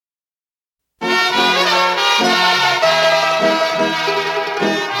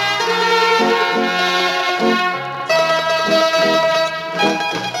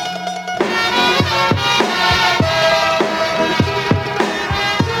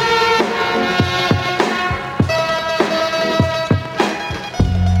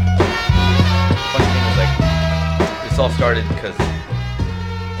started because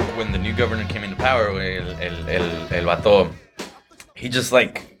when the new governor came into power, el vato, he just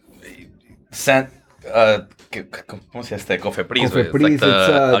like sent ¿cómo se llama? Cofepris, Cofepris, it's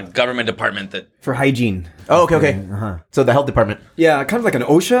like a government department that for hygiene. Oh, okay. So the health department. Yeah, kind of like an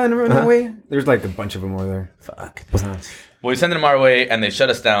OSHA in a way. There's like a bunch of them over there. Fuck. well, we sent them our way, and they shut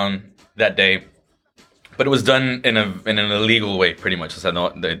us down that day. But it was done in an illegal way, pretty much. So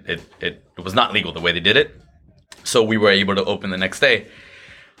no, it was not legal the way they did it. So we were able to open the next day.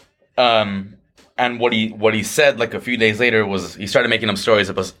 And what he said like a few days later was he started making up stories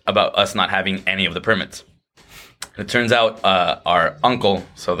about us not having any of the permits. It turns out our uncle,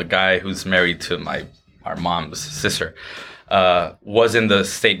 so the guy who's married to our mom's sister, was in the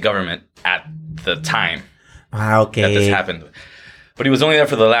state government at the time that this happened. But he was only there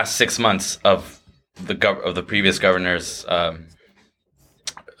for the last 6 months of the previous governor's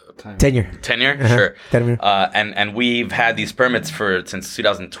tenure. Sure. Tenure. And we've had these permits since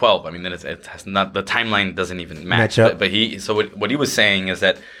 2012. I mean, it has not, the timeline doesn't even match up. But what he was saying is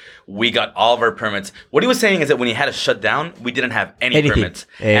that we got all of our permits. What he was saying is that when he had us shut down, we didn't have any permits,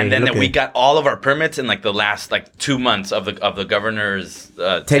 and then that we got all of our permits in like the last 2 months of the governor's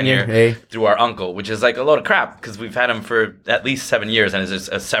tenure through our uncle, which is like a load of crap because we've had him for at least 7 years, and there's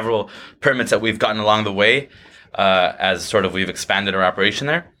several permits that we've gotten along the way as sort of we've expanded our operation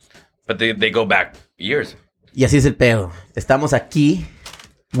there, but they go back years. Y así es el pedo. Estamos aquí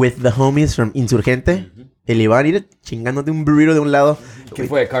with the homies from Insurgente. El Iván ir chingándote un burrito de un lado. ¿Qué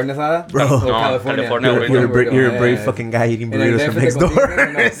fue? ¿Carne asada? Bro. No, California, güey. You're a brave fucking guy eating burritos from next door.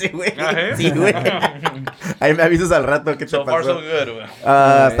 Sí, güey. Sí, güey. Ahí me avisas al rato qué te So pasó. far, so good, güey.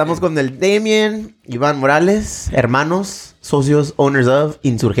 Estamos con el Damien, Iván Morales, hermanos, socios, owners of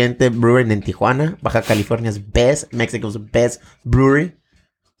Insurgente Brewery en Tijuana, Baja California's best, Mexico's best brewery.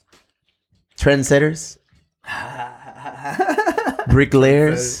 Trendsetters.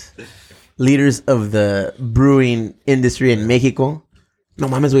 Bricklayers. Leaders of the brewing industry en México. No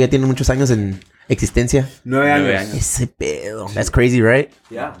mames, güey, ya tienen muchos años en existencia. 9 años. Ese pedo. That's crazy, right?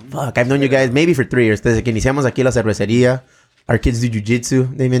 Yeah. Fuck, I've known you guys maybe for 3 years. Desde que iniciamos aquí la cervecería. Our kids do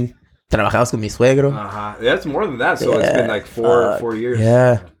jiu-jitsu. Damien, trabajabas con mi suegro. That's more than that. So it's been like 4 years.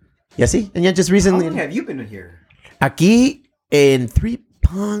 Yeah. Y así. And yeah, just recently. How long have you been here? Aquí en Three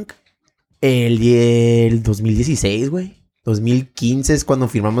Punk el 2016, güey. 2015 es cuando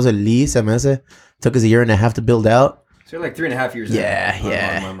firmamos el lease. Se me hace. Took us a year and a half to build out. So you're like 3.5 years Yeah, in.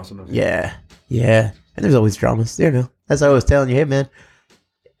 yeah. Yeah. And there's always dramas. You know. That's why I was telling you, hey, man.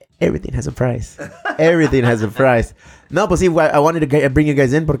 Everything has a price. Everything has a price. No, pues sí, I wanted to bring you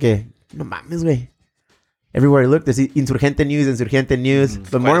guys in porque no mames, güey. Everywhere I look, there's Insurgente news.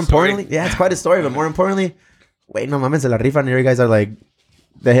 But more importantly, it's quite a story. But more importantly, wait, no mames, se la rifan. You guys are like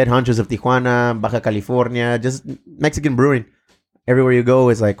the head honchos of Tijuana, Baja California, just Mexican brewing. Everywhere you go,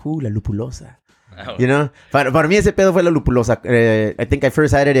 it's like, la lupulosa. Oh. You know? Para mí ese pedo fue la lupulosa. I think I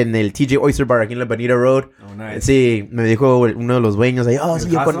first had it en el TJ Oyster Bar aquí en la Bonita Road. Oh, nice. Sí, me dijo uno de los dueños ahí, sí,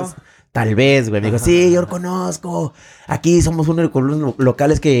 yo conozco. Tal vez, güey. Me dijo, sí, yo lo conozco. Aquí somos uno de los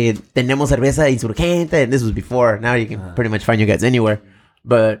locales que tenemos cerveza Insurgente. And this was before. Now you can pretty much find you guys anywhere.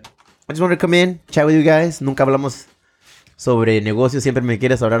 But I just wanted to come in, chat with you guys. Nunca hablamos sobre negocios. Siempre me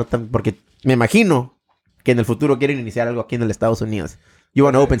quieres hablar porque me imagino que en el futuro quieren iniciar algo aquí en el Estados Unidos. You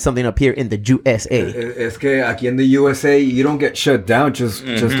want to open something up here in the USA. Es que aquí in the USA, you don't get shut down just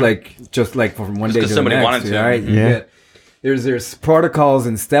like from one day to the next. Wanted to. Right? Yeah. There's protocols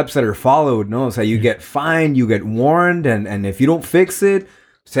and steps that are followed, no? So you get fined, you get warned, and if you don't fix it,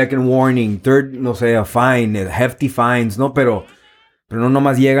 second warning, third, no sé, a fine, hefty fines, no, pero no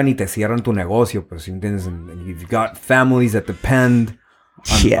nomás llegan y te cierran tu negocio, pues, ¿entiendes? And you've got families that depend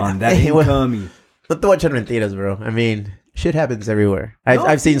on that income. No te voy a echar mentiras, bro. I mean, shit happens everywhere.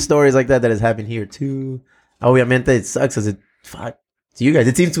 I've seen stories like that has happened here too. Obviamente, it sucks as it fuck. To you guys,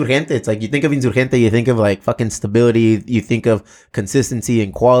 it's Insurgente. It's like you think of Insurgente, you think of like fucking stability, you think of consistency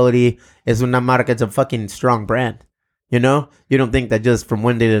and quality. Es una marca, it's a fucking strong brand. You know? You don't think that just from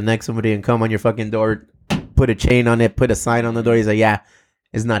one day to the next somebody can come on your fucking door, put a chain on it, put a sign on the door. He's like, yeah,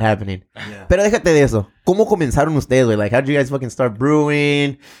 it's not happening. Yeah. Pero déjate de eso. ¿Cómo comenzaron ustedes, güey? Like, how did you guys fucking start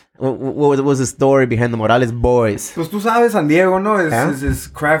brewing? What was the story behind the Morales Boys? Pues tú sabes, San Diego, ¿no? Es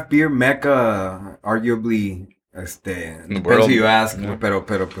craft beer mecca, arguably. Depends who you ask, pero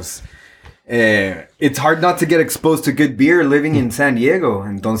pues it's hard not to get exposed to good beer living in San Diego.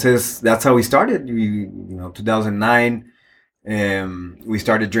 Entonces that's how we started. 2009, we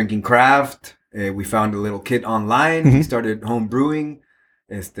started drinking craft. We found a little kit online. We started home brewing.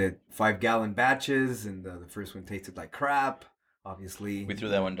 5-gallon batches, and the first one tasted like crap. obviously. We threw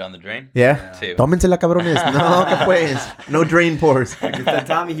that one down the drain. Yeah. Tómensela, cabrones. No, que pues. No drain pours. Because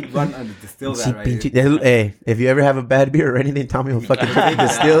Tommy, he'd run and distill that right here. Hey, if you ever have a bad beer or anything, Tommy will fucking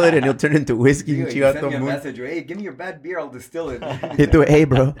distill it and it'll turn into whiskey. Dude, you send me a message. Hey, give me your bad beer. I'll distill it. Hey,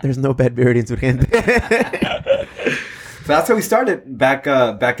 bro, there's no bad beer at Insurgente. So that's how we started back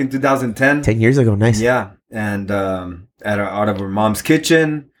in 2010. 10 years ago. Nice. Yeah. And out of her mom's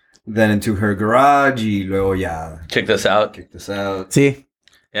kitchen, then into her garage, y luego ya kicked us out. See?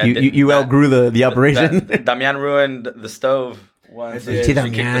 Yeah, you outgrew the operation. Damian ruined the stove once. Sí,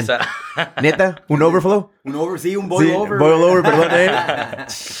 Damian. ¿Neta? ¿Un overflow? Un boil over. Boil over, perdón.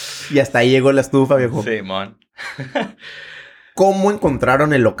 Y hasta ahí llegó la estufa, viejo. Sí, man. ¿Cómo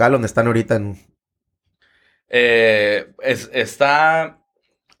encontraron el local donde están ahorita? Está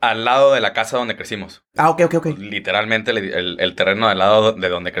al lado de la casa donde crecimos. Ok. Literalmente el terreno al lado de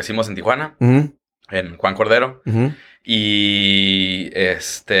donde crecimos en Tijuana, en Juan Cordero. Y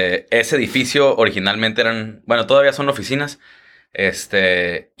ese edificio originalmente todavía son oficinas.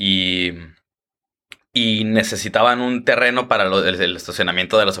 Y necesitaban un terreno para el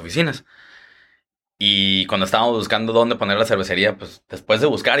estacionamiento de las oficinas. Y cuando estábamos buscando dónde poner la cervecería, pues después de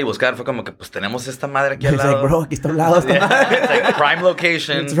buscar y buscar, fue como que pues tenemos esta madre aquí al lado. Like, bro, aquí está al lado. It's like prime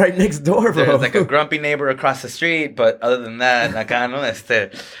location. It's right next door, bro. There's like a grumpy neighbor across the street, but other than that, acá, ¿no?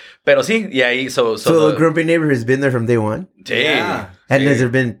 Pero sí, y ahí, so the grumpy neighbor has been there from day one? Sí. Yeah. And has there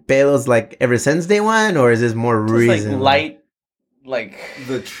been pedos like ever since day one, or is this more recent? Like light, like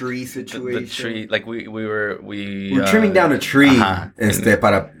the tree situation. The tree, like we were trimming down a tree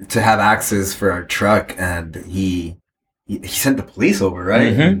to have access for our truck, and he sent the police over,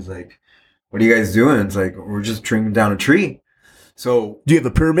 right? And he's like, "What are you guys doing?" It's like, "We're just trimming down a tree." So, do you have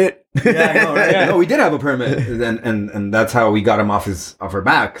a permit? Yeah, I know, right? No, we did have a permit, and that's how we got him off our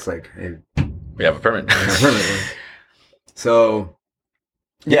back. It's like, hey, we have a permit. So,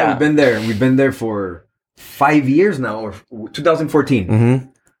 yeah, we've been there for 5 years now, or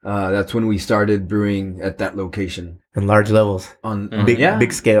 2014. That's when we started brewing at that location on large levels, on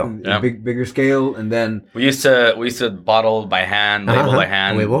big scale, bigger scale. And then we used to bottle by hand, label by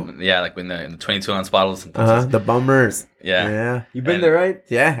hand. Label? Yeah, like in the 22-ounce bottles. The bummers. Yeah. You've been there, right?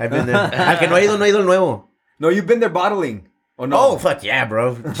 Yeah, I've been there. Al que no ha ido el nuevo. No, you've been there bottling. Oh, no. Oh, fuck yeah,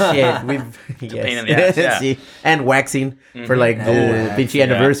 bro. Shit. Pain in the ass, yeah. See? And waxing for like the pinchy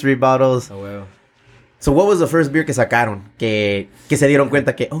anniversary bottles. Oh, well. So what was the first beer que sacaron? Que se dieron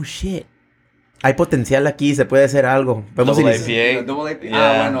cuenta que, oh shit, hay potencial aquí, se puede hacer algo. Double IPA. Double IPA.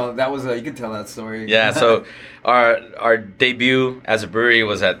 Yeah. Bueno, that was you can tell that story. Yeah, so our debut as a brewery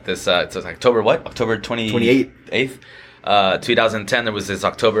was at this, it's October 28th. 2010, there was this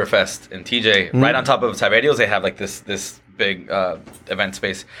Oktoberfest in TJ. Right on top of Tiberios, they have like this big event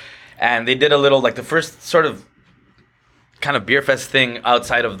space. And they did a little, like the first sort of kind of beer fest thing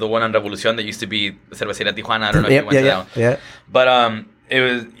outside of the one on Revolucion that used to be Cervecería Tijuana. I don't know if you went to that one. Yeah. But it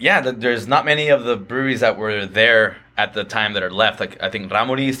was, there's not many of the breweries that were there at the time that are left. Like I think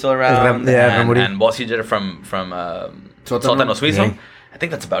Ramuri is still around. And Bossiger from Sótano Suizo. Yeah. I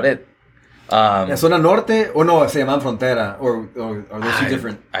think that's about it. Zona Norte o no, se llaman Frontera or are those two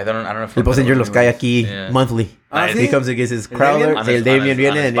different? I don't know if el Bossinger los cae aquí monthly. ¿Sí? He comes and gets his crowler. El Damien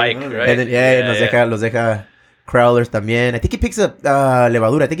viene and then los deja crowlers también. I think he picks up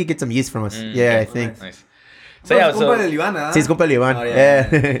levadura. I think he gets some yeast from us. I think. Nice. So yeah, compa de Iván, ¿eh? Sí, es compa de Iván. Oh, yeah.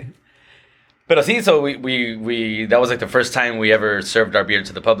 Pero sí, so we that was like the first time we ever served our beer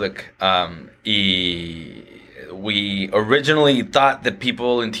to the public. We originally thought that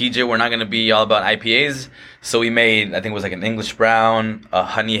people in TJ were not going to be all about IPAs, so we made, I think it was like an English brown, a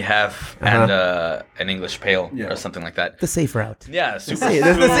honey hef, and an English pale or something like that. The safe route. Yeah, the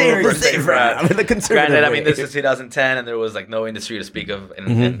safe route. The conservative Granted, way. I mean, this is 2010, and there was like no industry to speak of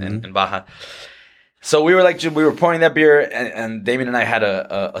in Baja. So we were pouring that beer, and Damien and I had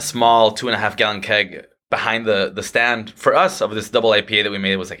a small 2.5 gallon keg behind the stand for us of this double IPA that we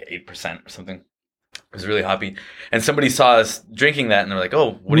made. It was like 8% or something. It was really hoppy. And somebody saw us drinking that, and they're like,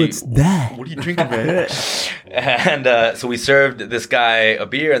 "Oh, what are you drinking, man?" And so we served this guy a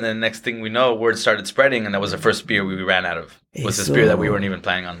beer, and then next thing we know, word started spreading, and that was the first beer we ran out of. Was this beer that we weren't even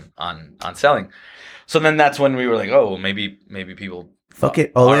planning on selling. So then that's when we were like, "Oh, well, maybe people fuck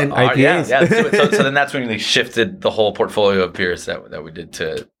it, all in IPAs." So then that's when we shifted the whole portfolio of beers that we did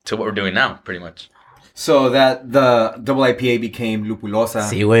to what we're doing now, pretty much. So that the double IPA became Lupulosa.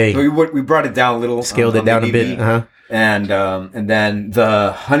 Sí, güey. So we brought it down a little. Scaled it down a bit. Uh-huh. And then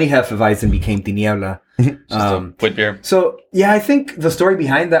the Honey Hefeweizen became Tiniebla. Wheat beer. So yeah, I think the story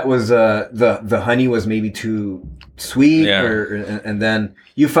behind that was the honey was maybe too sweet, and then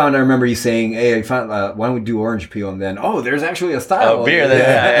you found. I remember you saying, "Hey, I found. Why don't we do orange peel?" And then, there's actually a style. Oh, beer.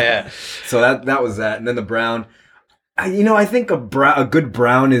 Yeah. So that was that, and then the brown. I think a good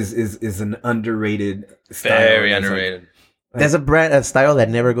brown is an underrated style. Very underrated. There's a style that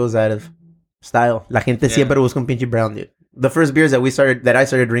never goes out of style. La gente siempre busca un pinche brown, dude. The first beers that I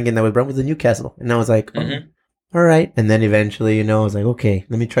started drinking that was brown was the Newcastle, and I was like, all right. And then eventually, I was like, okay,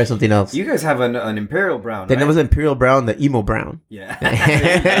 let me try something else. You guys have an Imperial Brown, Then there was Imperial Brown, the emo brown.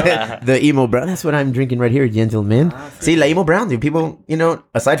 Yeah. The emo brown. That's what I'm drinking right here, gentlemen. See, la emo brown, dude. People,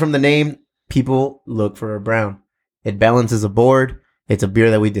 aside from the name, people look for a brown. It balances the board. It's a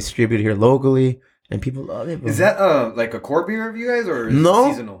beer that we distribute here locally. And people love it. Bro. Is that like a core beer of you guys, or is it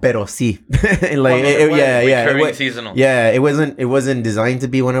seasonal? Pero sí. Seasonal. Yeah, it wasn't designed to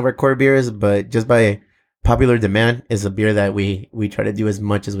be one of our core beers, but just by popular demand, is a beer that we try to do as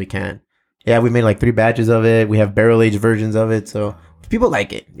much as we can. Yeah, we made like 3 batches of it. We have barrel aged versions of it, so people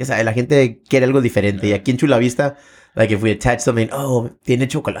like it. O sea, la gente quiere algo diferente. Y aquí en Chula Vista, like if we attach something, tiene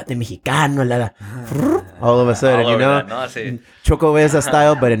chocolate mexicano, all of a sudden, Choco Besa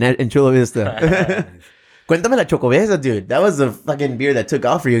style, but in Chula Vista. Cuéntame la Choco Besa, dude. That was a fucking beer that took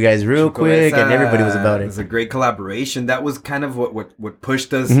off for you guys real quick, and everybody was about it. It was a great collaboration. That was kind of what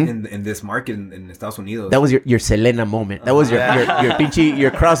pushed us in this market in Estados Unidos. That was your Selena moment. That was your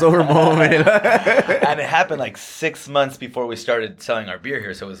crossover moment. And it happened like 6 months before we started selling our beer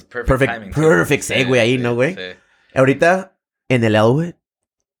here, so it was perfect timing. Perfect segue ahí, ¿no, güey? Sí. Ahorita, en el Elwood,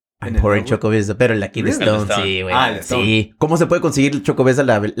 I'm pouring Choco Besa, pero la Kid Stone, sí, güey. Sí. ¿Cómo se puede conseguir Choco Besa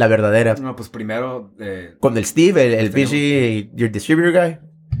la verdadera? No, pues primero... Con el Steve, el pinche, your distributor guy.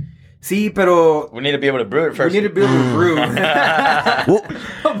 Sí, pero... We need to be able to brew it first. We need to be able to brew.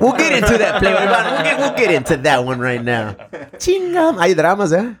 we'll get into that, play. We'll get into that one right now. Chingam. Hay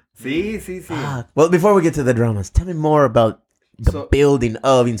dramas, eh? Sí. Well, before we get to the dramas, tell me more about the building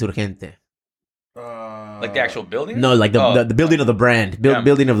of Insurgente. Like the actual building? No, like the building of the brand,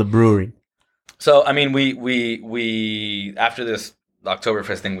 building of the brewery. So, I mean, we after this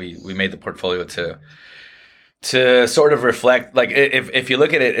Oktoberfest thing, we made the portfolio to sort of reflect, like, if you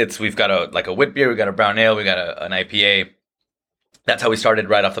look at it, we've got a wit beer, we got a brown ale, we got an IPA. That's how we started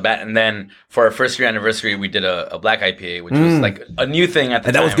right off the bat. And then for our first year anniversary, we did a black IPA, which was like a new thing at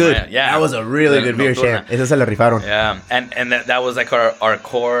the time. That was good. Right? Yeah, that was a really good beer, Sham. Esa se la rifaron. Yeah, and that was like our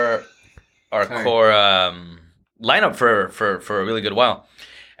core lineup for a really good while.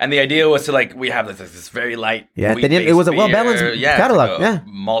 And the idea was to, like, we have this very light. Yeah, it was a well-balanced catalog. Like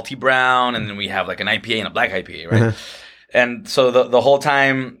malty brown, and then we have like an IPA and a black IPA, right? And so the whole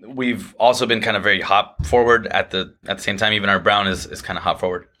time we've also been kind of very hop forward at the same time. Even our brown is kind of hop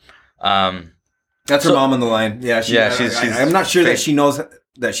forward. That's her mom on the line. Yeah, she's I'm not sure that she knows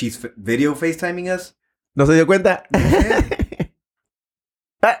that she's video FaceTiming us. ¿No se dio cuenta?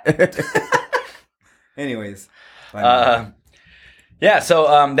 Anyways. Yeah,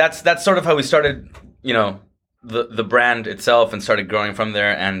 so that's sort of how we started, the brand itself, and started growing from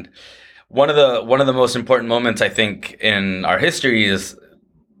there. And one of the most important moments, I think, in our history is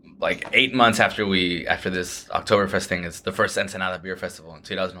like 8 months after this Oktoberfest thing, is the first Ensenada Beer Festival in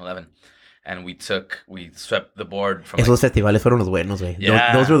 2011. And we swept the board from... Esos festivales fueron los buenos, güey.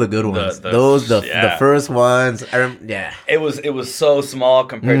 Yeah, those were the good ones. The first ones. Yeah. It was so small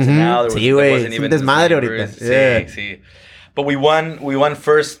compared to now. There wasn't even desmadre ahorita. Yeah. Sí. But we won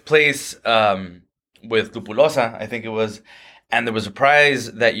first place with Lupulosa, I think it was. And there was a prize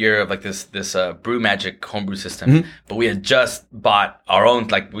that year of like this Brew Magic homebrew system. But we had just bought our own,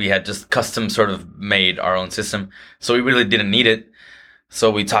 like we had just custom sort of made our own system. So we really didn't need it. So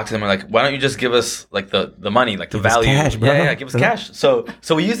we talked to them. We're like, why don't you just give us like the money, like the value? Cash, bro. Yeah, give us cash. So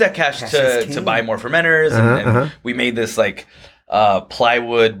we used that cash to buy more fermenters, and we made this like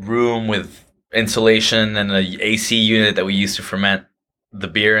plywood room with insulation and an AC unit that we used to ferment the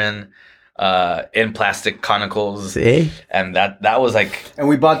beer in plastic conicals. See? And that was like... And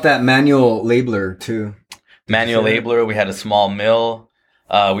we bought that manual labeler too. Labeler. We had a small mill.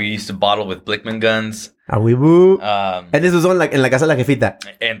 We used to bottle with Blickman guns. And this was on like in la casa de la jefita.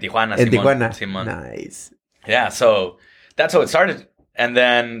 En Tijuana. Simón. Nice. Yeah, so that's how it started. And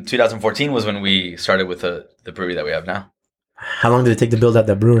then 2014 was when we started with the brewery that we have now. How long did it take to build out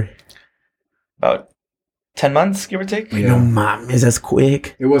that brewery? About 10 months, give or take. No mames, that's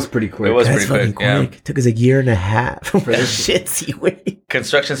quick. It was pretty quick. It was pretty quick. Yeah. It took us a year and a half for that shit.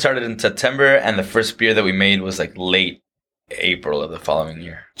 Construction started in September, and the first beer that we made was like late April of the following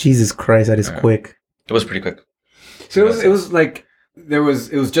year. Jesus Christ, that is quick. It was pretty quick. So it was like it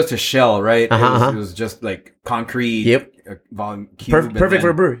was just a shell, right? It was just like concrete. Yep. Volume cube. Perfect for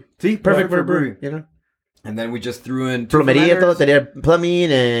a brewery. See, perfect for a brewery. You know. And then we just threw in Plomería, todo, tenía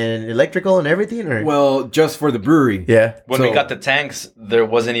plumbing and electrical and everything, or well, just for the brewery. Yeah. When we got the tanks, there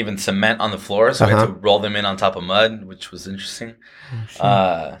wasn't even cement on the floor, so we had to roll them in on top of mud, which was interesting.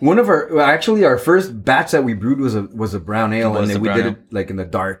 One of our first batch that we brewed was a brown ale, and then we did it like in the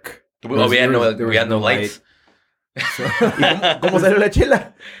dark. We had no lights. So, ¿Cómo salió la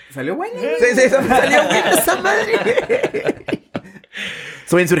chela? Salió buena. Salió buena esa madre.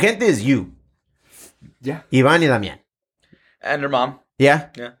 So Insurgente is you. Yeah. Iván y Damián. And her mom. Yeah?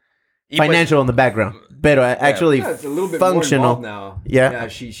 Yeah. Financial in the background. Pero actually it's a little bit functional. More involved now. Yeah.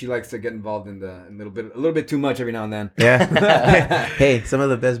 She likes to get involved in a little bit too much every now and then. Yeah. Hey, some of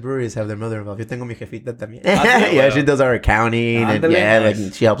the best breweries have their mother involved. Yo tengo mi jefita también. Yeah, she does our accounting and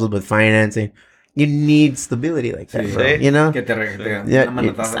like she helps us with financing. You need stability like that, bro. You know?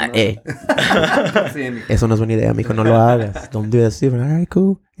 Eso no es buena idea, mijo. No lo hagas. Don't do that. All right,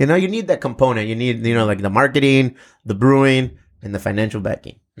 cool. You know, you need that component. You need, like the marketing, the brewing, and the financial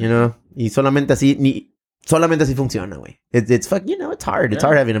backing. You know? Y solamente así funciona, güey. It's it's hard. It's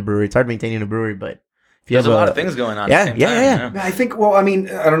hard having a brewery. It's hard maintaining a brewery, but if you There's a lot of things going on. Yeah. I think,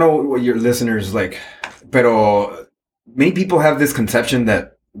 I don't know what your listeners like, pero many people have this conception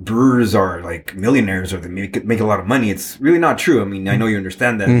that brewers are like millionaires or they make a lot of money. It's really not true. I mean, I know you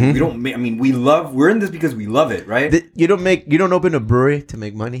understand that. We don't we're in this because we love it, right? You don't open a brewery to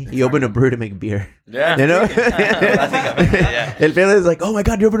make money. You open a brewery to make beer. Yeah. You know? I think yeah. El feeling is like, oh my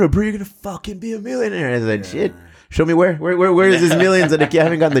God, you open a brewery, you're going to fucking be a millionaire. I was like, shit, show me where is this millions that I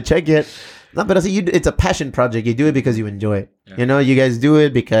haven't gotten the check yet? No, but it's a passion project. You do it because you enjoy it. Yeah. You know, you guys do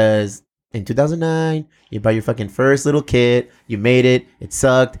it because in 2009, you buy your fucking first little kit. You made it. It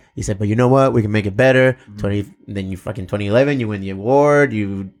sucked. You said, but you know what? We can make it better. Then you fucking 2011, you win the award.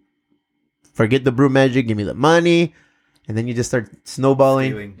 You forget the brew magic. Give me the money. And then you just start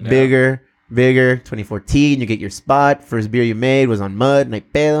snowballing. Bigger. 2014, you get your spot. First beer you made was on mud. No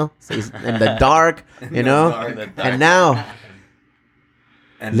pedo. In the dark, you know? And now...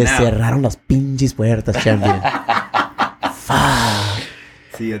 Le cerraron las pinches puertas, champion. Fuck.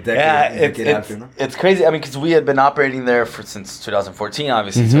 See, a decade it's crazy. I mean, because we had been operating there since 2014,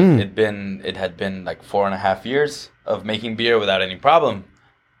 obviously. So it had been like 4.5 years of making beer without any problem.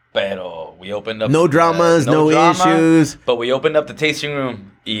 Pero we opened up... No dramas, no issues. But we opened up the tasting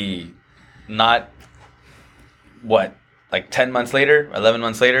room. Not, like 10 months later, 11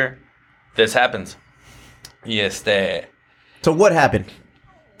 months later, this happens. So what happened?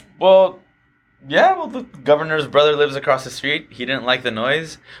 Well, the governor's brother lives across the street. He didn't like the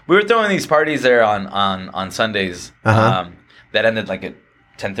noise. We were throwing these parties there on Sundays that ended like at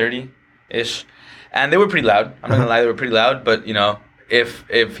 10:30-ish. And they were pretty loud. I'm not going to lie, they were pretty loud. But,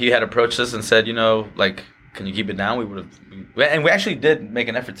 if he had approached us and said, like, can you keep it down? We would have... And we actually did make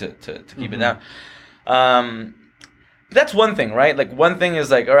an effort to keep it down. That's one thing, right? Like, one thing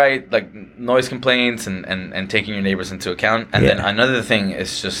is like, all right, like noise complaints and taking your neighbors into account. And then another thing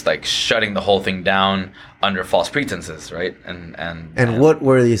is just like shutting the whole thing down under false pretenses, right? And what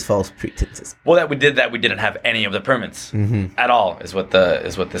were these false pretenses? Well, that we didn't have any of the permits at all, is what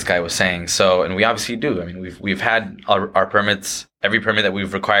this guy was saying. So, and we obviously do. I mean, we've had our permits, every permit that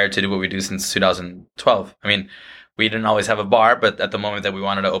we've required to do what we do since 2012. I mean, we didn't always have a bar, but at the moment that we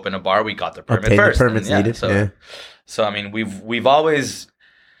wanted to open a bar, we got the permit first. The permits needed. So I mean, we've always,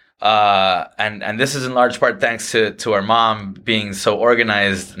 and this is in large part thanks to our mom being so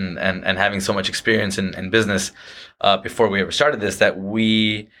organized and having so much experience in business before we ever started this, that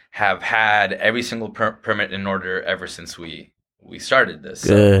we have had every single permit in order ever since we started this.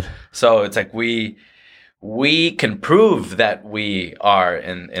 Good. So it's like we can prove that we are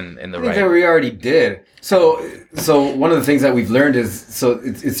in the right. That we already did. So one of the things that we've learned is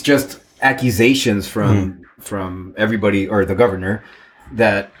it's just accusations from everybody or the governor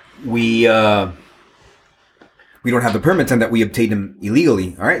that we don't have the permits and that we obtained them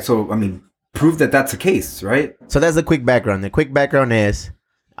illegally. All right. So, I mean, prove that that's the case, right? So that's the quick background. The quick background is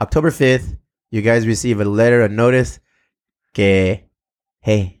October 5th, you guys receive a letter, a notice que,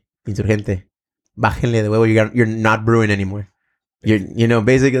 hey, Insurgente, bájenle de huevo, you're not brewing anymore.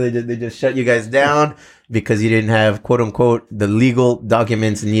 Basically they just shut you guys down because you didn't have, quote unquote, the legal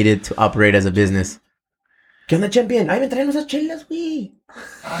documents needed to operate as a business. ¿Qué onda, champion? Ay, me traen esas chelas, güey.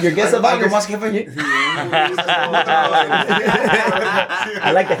 Your guess of algo más, jefe.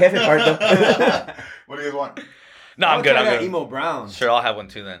 I like the jefe part though. What do you guys want? No, I'm good. I'm good. Emo Brown. Sure, I'll have one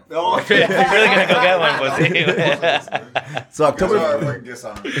too then. Oh. If you're really gonna go get one, pussy. So October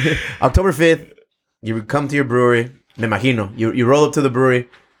 5th, you come to your brewery. Me imagino. You roll up to the brewery.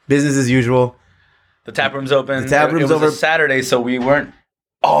 Business as usual. The tap room's open. The tap room's it was over. a Saturday, so we weren't.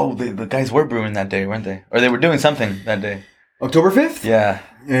 Oh, the guys were brewing that day, weren't they? Or they were doing something that day. October 5th? Yeah.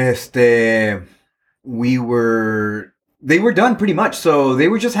 They were done pretty much. So they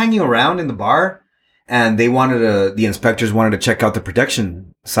were just hanging around in the bar. And they the inspectors wanted to check out the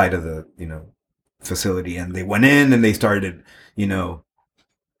production side of the, facility. And they went in and they started,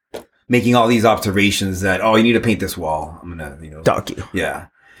 making all these observations that, you need to paint this wall. I'm going to, Talk you. Yeah.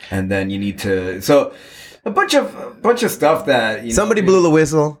 And then you need to, so a bunch of stuff that, somebody blew the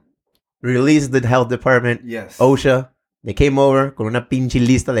whistle, released the health department. Yes. OSHA. They came over con una pinche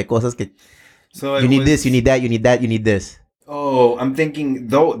lista de cosas que, so you need this, you need that, you need that, you need this. Oh, I'm thinking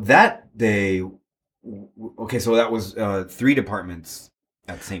though that day. Okay, so that was 3 departments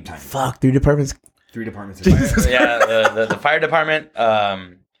at the same time. Fuck, 3 departments. 3 departments. Yeah, the fire department,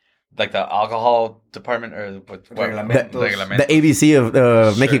 like the alcohol department, or Reglamentos. The ABC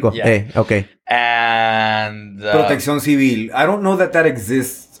of Mexico. yeah. Hey, okay. And Protección Civil. I don't know that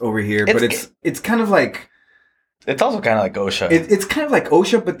exists over here, but it's kind of like. It's also kind of like OSHA. It's kind of like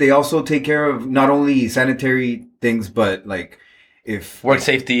OSHA, but they also take care of not only sanitary things, but like if work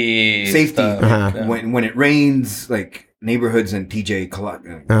safety stuff. Uh-huh. When it rains, like neighborhoods and TJ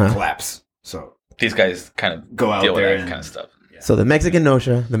collapse. So these guys kind of go out deal there with that kind of stuff. So the Mexican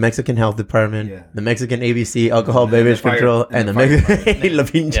OSHA, the Mexican Health Department, the Mexican ABC, Alcohol And Beverage the fire- Control, and and the the fire Mexican La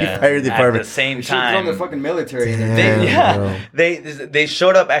pinche Fire At the Department. same They should have time, the fucking military. Damn. they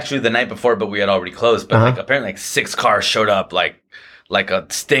showed up actually the night before, but we had already closed. But like apparently, like 6 cars showed up, like a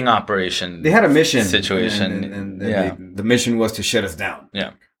sting operation. They had a mission situation, and yeah. the mission was to shut us down.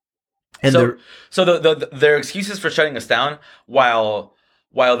 Yeah. And So their excuses for shutting us down, while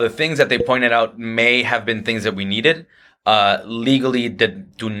the things that they pointed out may have been things that we needed, legally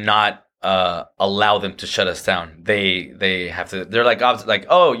do not allow them to shut us down. They have to. They're like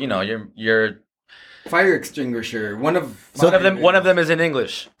oh, you're Fire extinguisher. One of them is in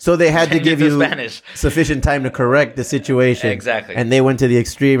English. So they had to Change it give to you Spanish. sufficient time to correct the situation. Exactly. And they went to the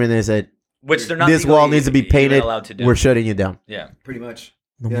extreme and they said, Which they're not. this wall needs to be even painted. allowed to do. We're shutting you down. Yeah. pretty much.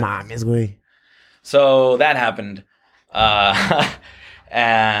 No Yeah. mames, güey. So that happened,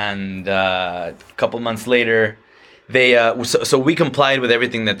 and a couple months later, they so we complied with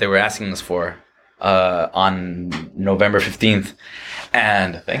everything that they were asking us for on November 15th,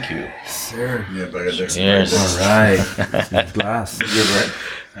 and thank you, Sir. Yeah, but there's Cheers. All right. Blast.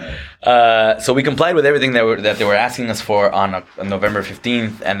 So we complied with everything that they were asking us for on November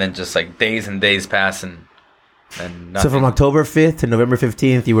 15th, and then just like days and days pass, and So nothing. from October 5th to November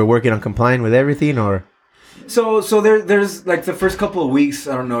 15th, you were working on complying with everything, or? So there's like the first couple of weeks.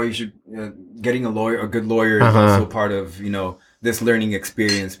 I don't know. You should getting a good lawyer is Uh-huh. also part of this learning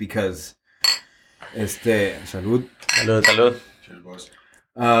experience because salud. Salud.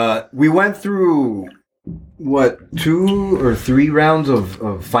 We went through 2 or 3 rounds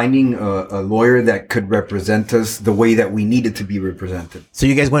of finding a lawyer that could represent us the way that we needed to be represented. So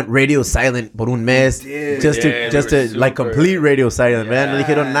you guys went radio silent por un mes, did. just Yeah, to we were like super- complete radio silent, man. No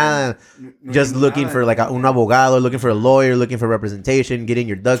dijeron nada. Just looking for like un abogado, looking for a lawyer, looking for representation, getting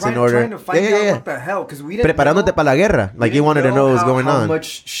your ducks in order. Trying to find out what the hell, because we didn't Preparándote know- para la guerra, like we you didn't wanted to know what was going how on.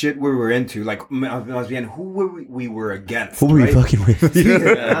 much shit we were into, like más bien, who we were against. Who were you right? fucking with?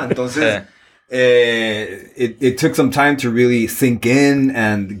 Yeah, entonces, it took some time to really sink in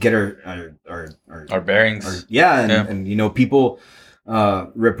and get Our bearings. and people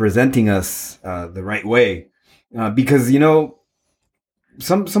representing us the right way, because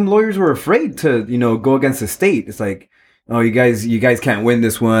some lawyers were afraid to go against the state. It's like, oh, you guys can't win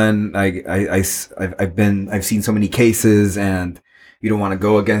this one. I've seen so many cases, and you don't want to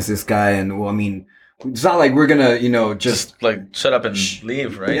go against this guy. And well, I mean, it's not like we're gonna just Like shut up and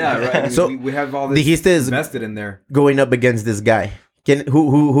leave, right? yeah, right. So, we have all this dijiste is invested in there. going up against this guy.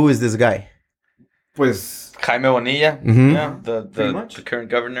 Who is this guy? Pues Jaime Bonilla, Mhm. yeah, Pretty much. the current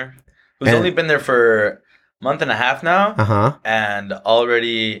governor, who's And- only been there for a month and a half now, Uh-huh. and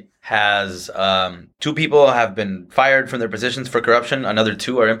already has 2 people have been fired from their positions for corruption. Another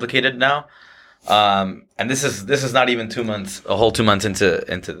 2 are implicated now, and this is not even 2 months, a whole 2 months into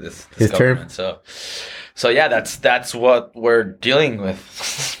this His term. government. So yeah, that's what we're dealing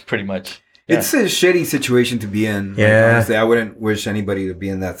with, pretty much. Yeah. it's a shitty situation to be in. Yeah. Honestly, I wouldn't wish anybody to be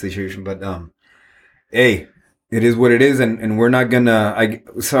in that situation, but hey, it is what it is, and we're not gonna. I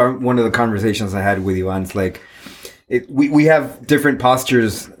saw one of the conversations I had with Ivan. It's like we have different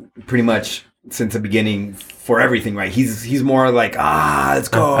postures pretty much since the beginning for everything, right? He's more like let's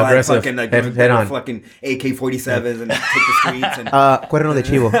go, aggressive, fucking like head on, fucking AK-47s and take the streets and cuerno de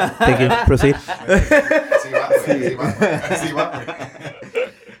chivo. Thank you. Proceed.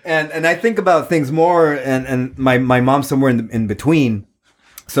 And I think about things more, and my mom's somewhere in between,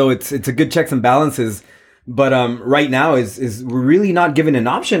 so it's a good checks and balances. But right now is we're really not given an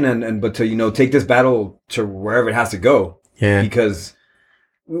option, but to take this battle to wherever it has to go. Yeah. Because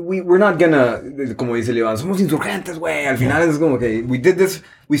we're not gonna, como dice Leon, somos insurgentes, güey. Al final es como que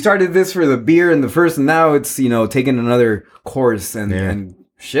we started this for the beer and the first, and now it's taking another course and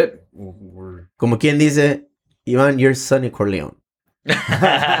shit. We're como quien dice, Ivan, you're Sonny Corleone.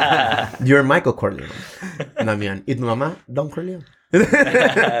 You're Michael Corleone. Damián. Y tu mamá, Don Corleone.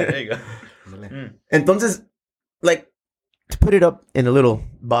 There you go. Entonces, like, to put it up in a little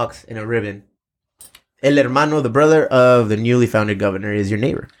box, in a ribbon, el hermano, the brother of the newly founded governor, is your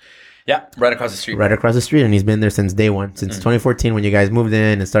neighbor. Yeah, right across the street. Right across the street, and he's been there since day one, since 2014 when you guys moved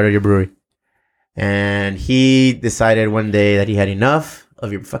in and started your brewery. And he decided one day that he had enough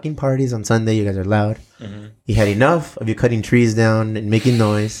of your fucking parties on Sunday. You guys are loud. Mm-hmm. He had enough of you cutting trees down and making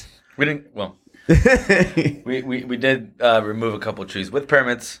noise. We didn't, well, we did remove a couple of trees with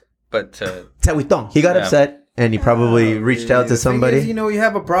permits. But he got upset and he probably reached out to somebody. Is, you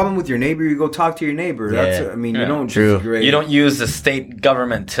have a problem with your neighbor, you go talk to your neighbor. Yeah. You don't you don't use the state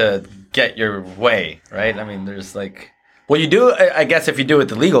government to get your way, right? I mean, there's you do, I guess, if you do it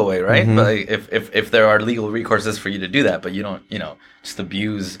the legal way, right? Mm-hmm. But if there are legal recourses for you to do that, but you don't, just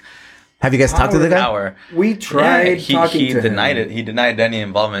abuse. Have you guys talked to the guy? We tried talking to him. He denied it. He denied any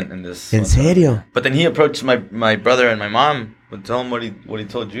involvement in this. En serio? But then he approached my brother and my mom. Would tell him what he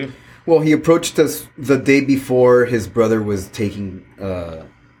told you. Well, he approached us the day before his brother was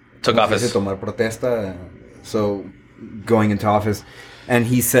took office. Tomar protesta, so going into office, and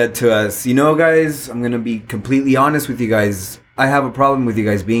he said to us, guys, I'm gonna be completely honest with you guys. I have a problem with you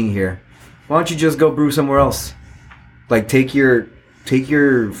guys being here. Why don't you just go brew somewhere else? Like take your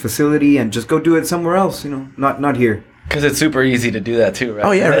facility and just go do it somewhere else. Not here. Because it's super easy to do that too, right?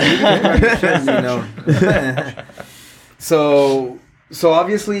 Oh yeah, right. So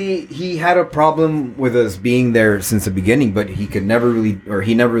obviously he had a problem with us being there since the beginning, but he never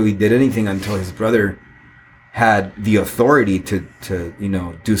really did anything until his brother had the authority to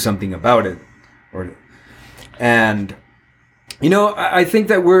do something about it. I think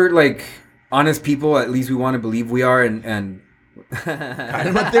that we're like honest people, at least we want to believe we are, and no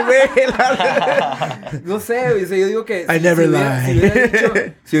sé, yo digo que I never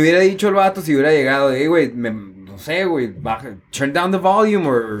lie. Si hubiera dicho el vato, si hubiera llegado, hey, güey, no sé, güey, turn down the volume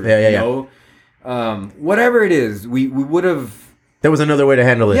or whatever it is, we would have. There was another way to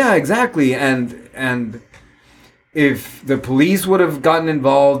handle it. Yeah, exactly, and if the police would have gotten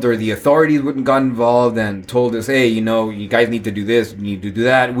involved or the authorities wouldn't gotten involved and told us, hey, you guys need to do this, you need to do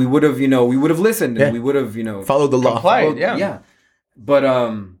that, we would have listened and we would have, followed the law. Complied, yeah. But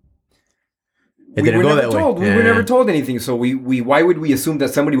it didn't go that way. We were never told anything. So we why would we assume that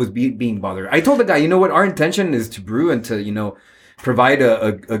somebody was being bothered? I told the guy, what, our intention is to brew and to provide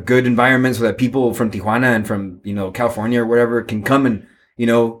a good environment so that people from Tijuana and from California or whatever can come and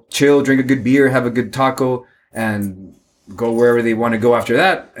chill, drink a good beer, have a good taco, and go wherever they want to go after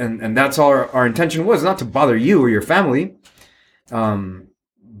that. And that's all our intention was, not to bother you or your family.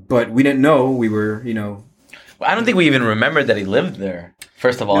 But we didn't know we were I don't think we even remembered that he lived there,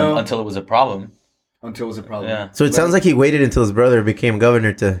 first of all, until it was a problem. Yeah. So it sounds like he waited until his brother became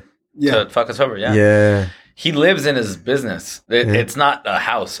governor to fuck us over, yeah. Yeah. He lives in his business. It's not a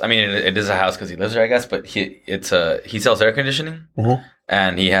house. I mean, it is a house because he lives there, I guess, but he sells air conditioning,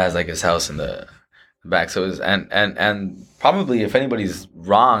 and he has his house in the back. So and probably if anybody's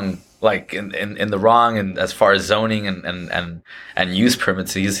wrong, in the wrong, and as far as zoning and use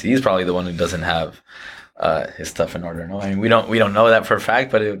permits, he's probably the one who doesn't have his stuff in order. No, I mean we don't know that for a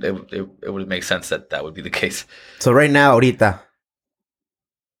fact, but it would make sense that would be the case. So right now, ahorita,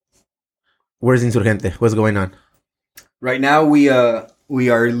 where's Insurgente? What's going on? Right now, we are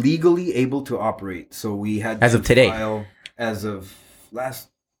legally able to operate. So we had as of today, as of last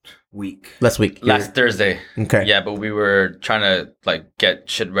week, last Thursday. Okay, yeah, but we were trying to get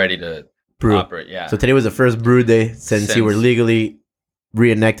shit ready to operate. Yeah. So today was the first brew day since you were legally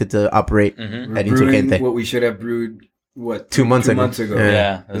reenacted to operate at Insurgente. What we should have brewed, 2 months ago.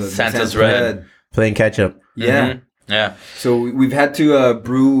 Yeah. Santa's Red. Playing catch up. Yeah. Mm-hmm. Yeah. So we've had to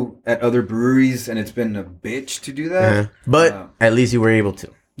brew at other breweries, and it's been a bitch to do that. But at least you were able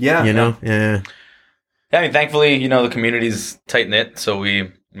to. Yeah. Yeah. Yeah, I mean, thankfully, the community's tight knit, so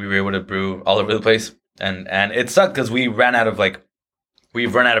we were able to brew all over the place, and it sucked because we've run out of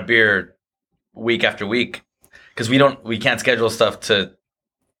beer week after week because we can't schedule stuff to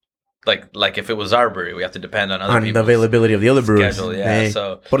like if it was our brewery, we have to depend on other people's the availability of the other brewers. Schedule, yeah.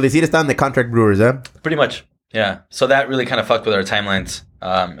 So por decir están the contract brewers, huh? Pretty much, yeah. So that really kind of fucked with our timelines,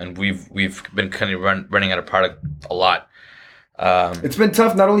 and we've been kind of running out of product a lot. It's been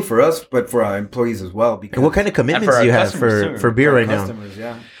tough not only for us but for our employees as well. Because and what kind of commitments do you have for beer right now?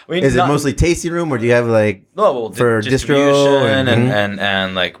 Yeah. I mean, is it mostly tasting room, or do you have for distro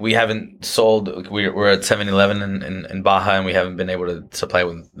and like we haven't sold? We're at 7-Eleven in Baja, and we haven't been able to supply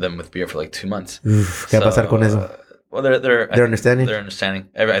them with beer for like 2 months. ¿Qué va a pasar con eso? Well, they're understanding. They're understanding.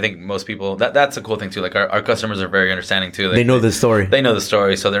 I think most people that's a cool thing too. Like our customers are very understanding too. Like, they know the story. They know the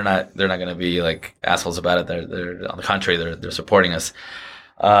story, so they're not going to be like assholes about it. They're on the contrary, they're supporting us.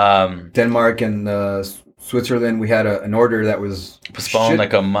 Denmark and Switzerland, we had an order that was postponed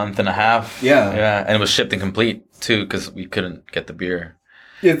like a month and a half. Yeah, and it was shipped incomplete too because we couldn't get the beer.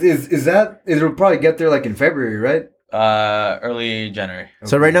 It'll probably get there like in February, right? Early January.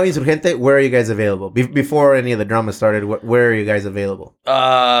 So right now, Insurgente, where are you guys available? Before any of the drama started, where are you guys available?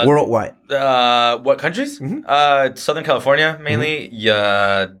 Worldwide. What countries? Mm-hmm. Southern California mainly,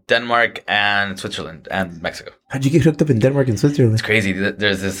 Denmark and Switzerland and Mexico. How'd you get hooked up in Denmark and Switzerland? It's crazy.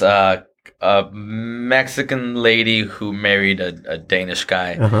 There's this Mexican lady who married a Danish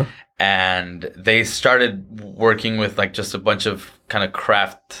guy, and they started working with like just a bunch of kind of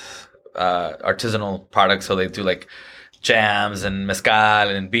craft artisanal products. So they do like jams and mezcal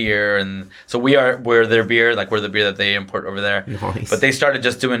and beer, and so we're their beer, like we're the beer that they import over there. Nice. But they started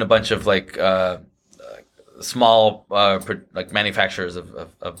just doing a bunch of like small like manufacturers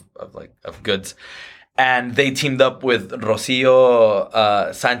of goods. And they teamed up with Rocio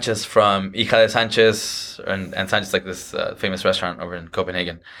Sanchez from Hija de Sanchez, and Sanchez, like this famous restaurant over in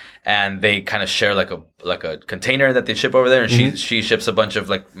Copenhagen. And they kind of share like a container that they ship over there, and she ships a bunch of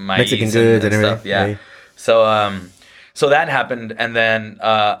like Mexican goods and stuff. Yeah. Right. So that happened, and then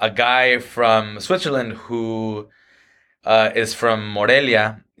a guy from Switzerland who is from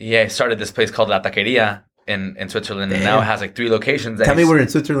Morelia, he started this place called La Taqueria in Switzerland. Damn. And now has like 3 locations. Tell me we're in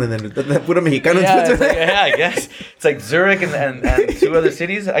Switzerland then. Pura Mexicano in Switzerland. Like, yeah, I guess. It's like Zurich and 2 other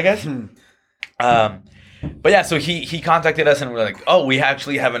cities, I guess. But yeah, so he contacted us and we're like, oh, we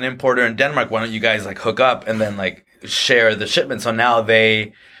actually have an importer in Denmark. Why don't you guys like hook up and then like share the shipment? So now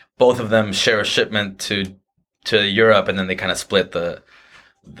both of them share a shipment to Europe, and then they kind of split the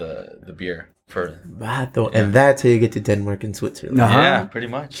beer. And that's how you get to Denmark and Switzerland. Yeah, pretty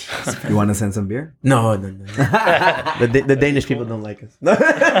much. You want to send some beer? No. The Danish people don't like us. No.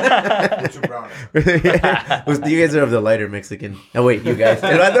 You guys are of the lighter Mexican. Oh wait, you guys.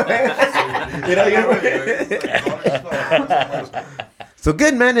 So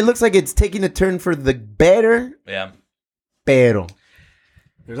good, man. It looks like it's taking a turn for the better. Yeah. Pero.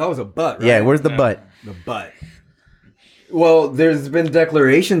 There's always a but, right? Yeah, where's the but? The but. Well, there's been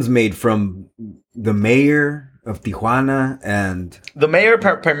declarations made from the mayor of Tijuana, and the mayor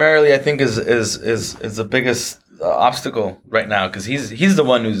primarily, I think, is the biggest obstacle right now because he's the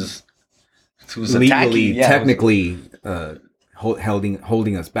one who's legally, technically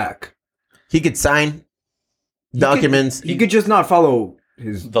holding us back. He could sign documents. He could just not follow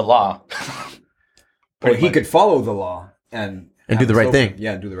the law. Or he could follow the law and do the right thing.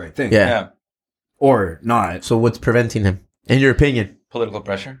 Yeah, do the right thing. Yeah. Or not. So what's preventing him, in your opinion? Political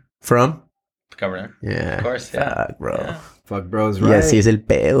pressure. From? The governor. Yeah. Of course, yeah. Fuck, bro. Yeah. Fuck, bro's right. Yeah, sí es el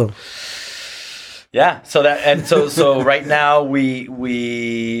pedo. Yeah, so right now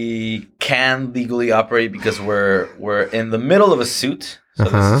we can legally operate because we're in the middle of a suit. So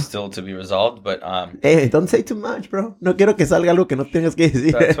this is still to be resolved, but hey, don't say too much, bro. No quiero que salga algo que no tengas que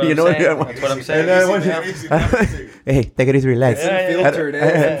decir. That's what I'm saying. Hey, take it easy, relax. Unfiltered,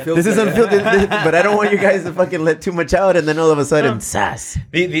 This is unfiltered, but I don't want you guys to fucking let too much out, and then all of a sudden, sass.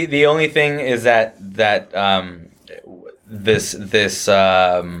 The only thing is that this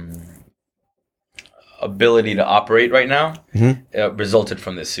ability to operate right now resulted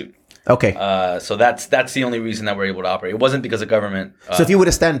from this suit. Okay. So that's the only reason that we're able to operate. It wasn't because of government. So if you would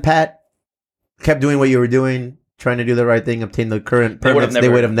have stand pat, kept doing what you were doing, trying to do the right thing, obtain the current permits, they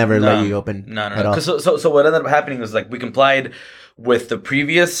would have never let you open. No. So what ended up happening was like we complied with the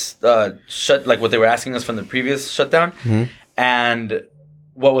previous like what they were asking us from the previous shutdown, and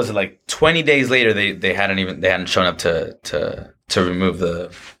what was it, like 20 days later they hadn't shown up to remove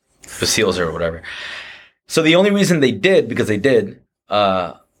the seals or whatever. So the only reason they did, because they did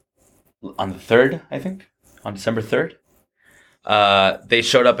on the 3rd, I think, on December 3rd, they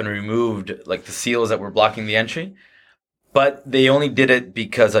showed up and removed like the seals that were blocking the entry. But they only did it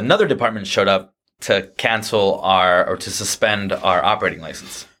because another department showed up to cancel or to suspend our operating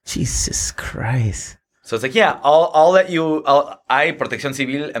license. Jesus Christ. So it's like, yeah, I'll let you. I, Protección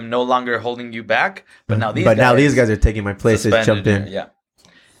Civil, am no longer holding you back. But now these guys are taking my place. They jumped in. Yeah.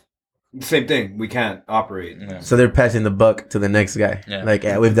 Same thing. We can't operate. Yeah. So they're passing the buck to the next guy. Yeah. Like,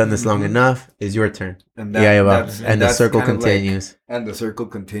 we've done this long enough. It's your turn. And the circle continues. And the circle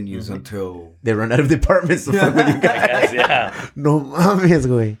continues until they run out of departments to fuck with you guys. Yeah. No mames,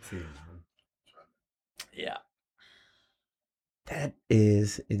 güey. Yeah. That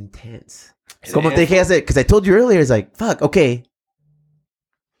is intense. Como te dije hace, because I told you earlier, it's like, fuck, okay.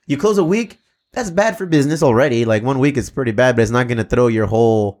 You close a week, that's bad for business already. Like 1 week is pretty bad, but it's not going to throw your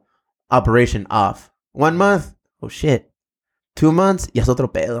whole operation off. 1 month, oh shit. 2 months, ya es otro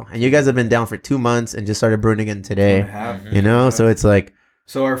pedo. And you guys have been down for 2 months and just started brewing again today. You know, so it's like.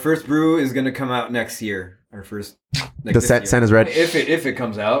 So our first brew is going to come out next year. Our first. Like the Santa's Red. If it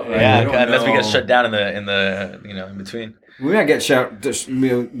comes out. Right? Yeah, unless we get shut down in the in between. We might get shut.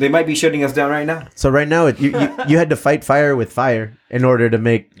 They might be shutting us down right now. So right now, you had to fight fire with fire in order to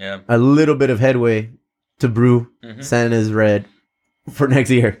make a little bit of headway to brew Santa's Red for next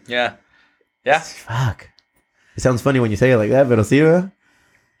year. Yeah. Yeah. Fuck. It sounds funny when you say it like that, pero sí, ¿verdad?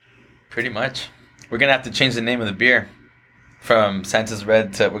 Pretty much. We're going to have to change the name of the beer from Santa's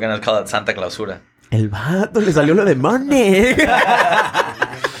Red to, we're going to call it Santa Clausura. El vato le salió lo de money.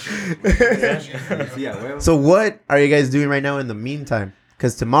 So what are you guys doing right now in the meantime?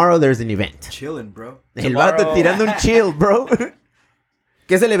 Because tomorrow there's an event. Chilling, bro. El vato tirando un chill, bro.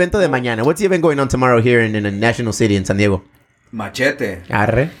 ¿Qué es el evento de mañana? What's the event going on tomorrow here in a national city in San Diego? Machete.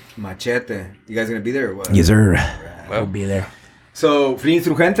 Arre. Machete. You guys gonna be there or what? Yes, sir. Right. We'll be there. So, Free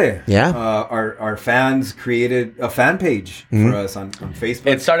Insurgente. Yeah. Our fans created a fan page for us on Facebook.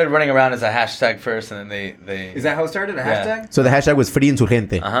 It started running around as a hashtag first, and then they Is that how it started? A hashtag? So the hashtag was Free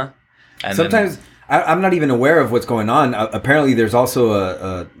Insurgente. Uh-huh. And sometimes I'm not even aware of what's going on. Apparently, there's also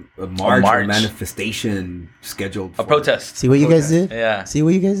a march or manifestation scheduled. A protest. See what you guys did? Yeah. See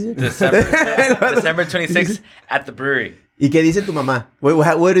what you guys did? December 26th at the brewery. ¿Y qué dice tu mamá?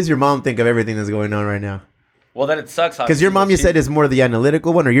 What does your mom think of everything that's going on right now? Well, then it sucks. Because your mom, you said, is more the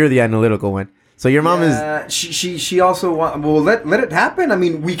analytical one, or you're the analytical one. So your mom is. She also want. Well, let it happen. I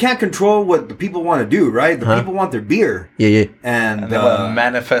mean, we can't control what the people want to do, right? The people want their beer. Yeah. And they want to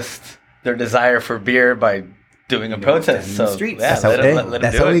manifest their desire for beer by doing a protest. So, in the streets. Yeah,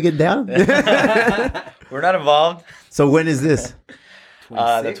 that's how we get down. We're not involved. So when is this?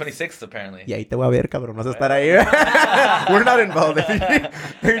 The 26th, apparently. Y ahí te voy a ver, cabrón. Vas a estar ahí. We're not involved. Vamos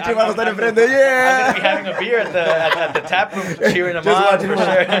a estar enfrente. I'm going to be having a beer at the tap room, cheering them on for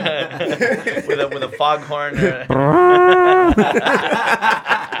sure. with a foghorn.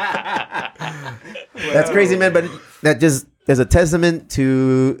 That's crazy, man. But that just is a testament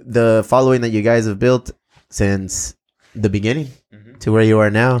to the following that you guys have built since the beginning to where you are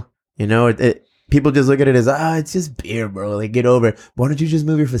now. You know, people just look at it as, it's just beer, bro. Like, get over it. Why don't you just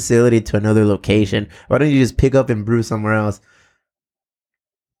move your facility to another location? Why don't you just pick up and brew somewhere else?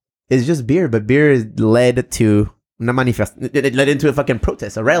 It's just beer, but beer is led to it led into a fucking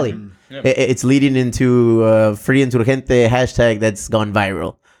protest, a rally. Yep. It's leading into Free Insurgente hashtag that's gone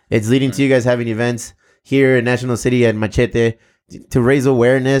viral. It's leading to you guys having events here in National City and Machete to raise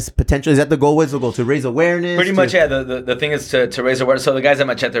awareness. Potentially, is that the goal? What's the goal? To raise awareness? Pretty much, yeah. The thing is to raise awareness. So the guys at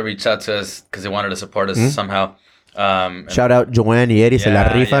Machete reached out to us because they wanted to support us somehow. Shout out Joanne y Eri, se la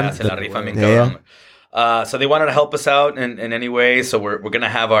rifan. Se la rifan bien cabrón. So they wanted to help us out in any way. So we're gonna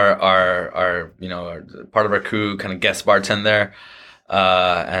have our part of our crew kind of guest bartend there.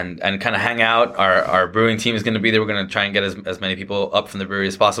 And kind of hang out. Our brewing team is going to be there. We're going to try and get as many people up from the brewery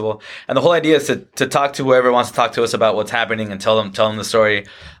as possible. And the whole idea is to talk to whoever wants to talk to us about what's happening and tell them the story.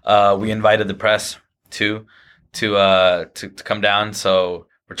 We invited the press to come down. So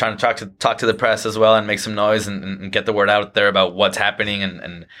we're trying to talk to the press as well and make some noise and get the word out there about what's happening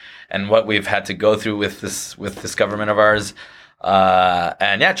and what we've had to go through with this government of ours.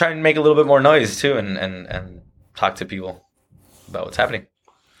 And yeah, try and make a little bit more noise too and talk to people about what's happening.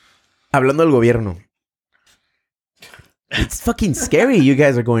 Hablando del gobierno. It's fucking scary you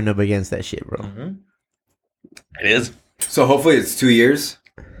guys are going up against that shit, bro. Mm-hmm. It is. So hopefully it's 2 years.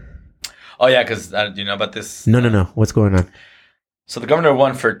 Oh yeah, because do you know about this? No. What's going on? So the governor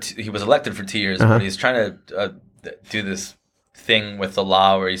won he was elected for 2 years, but he's trying to do this thing with the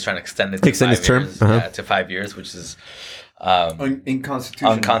law where he's trying to extend it to 5 years. Term? To 5 years, which is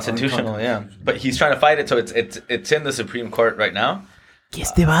unconstitutional, yeah. But he's trying to fight it, so it's in the Supreme Court right now. ¿Qué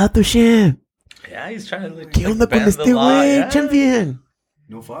este vato, shit? Yeah, he's trying to like. ¿Qué onda con bend the este law, güey, yeah. champion?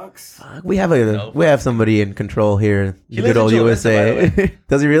 No fucks. We have somebody in control here. He The lives good old in Chula Vista, by the USA.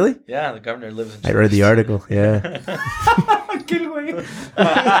 Does he really? Yeah, the governor lives in. I read the article. Yeah. Aquel güey.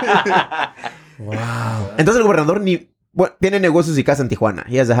 Wow. Entonces el gobernador tiene negocios y casa en Tijuana.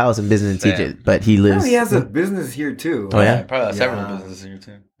 He has a house and business in TJ, but he lives. No, he has a business here too. Oh, yeah? Probably has several Yeah. businesses here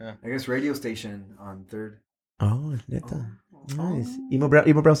too. Yeah. I guess radio station on 3rd. Oh, neta. Nice. Emo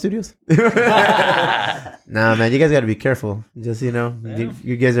Brow Studios? Nah, man, you guys got to be careful. Just,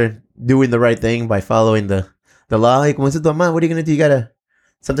 you guys are doing the right thing by following the law. Hey, como dice tu mamá, what are you going to do?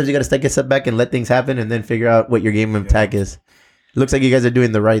 Sometimes you got to take a step back and let things happen and then figure out what your game of attack is. It looks like you guys are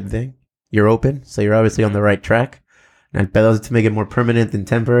doing the right thing. You're open, so you're obviously on the right track. And el pedo is to make it more permanent than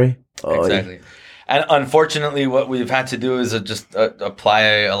temporary. Oh, exactly. And unfortunately, what we've had to do is just apply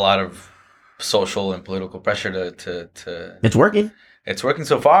a lot of social and political pressure to. It's working. It's working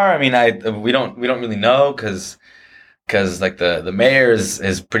so far. I mean, we don't really know because like the mayor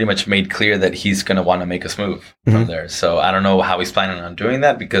is pretty much made clear that he's going to want to make us move from there. So I don't know how he's planning on doing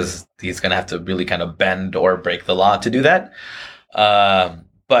that because he's going to have to really kind of bend or break the law to do that.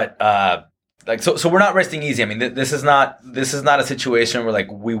 So we're not resting easy. I mean, this is not a situation where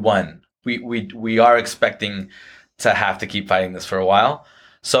like we won. We are expecting to have to keep fighting this for a while.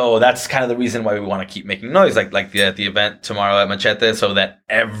 So that's kind of the reason why we want to keep making noise, like the event tomorrow at Machete, so that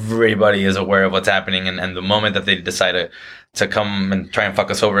everybody is aware of what's happening, and the moment that they decide to come and try and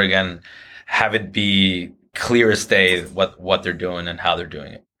fuck us over again, have it be clear as day what they're doing and how they're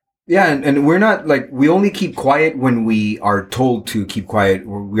doing it. Yeah, and we're not like, we only keep quiet when we are told to keep quiet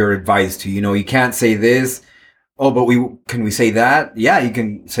or we're advised to. You can't say this. Oh, but can we say that? Yeah, you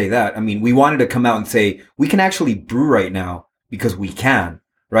can say that. I mean, we wanted to come out and say we can actually brew right now because we can.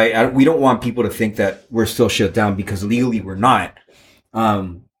 Right? We don't want people to think that we're still shut down because legally we're not.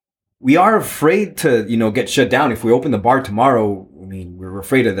 We are afraid to, get shut down. If we open the bar tomorrow, I mean, we're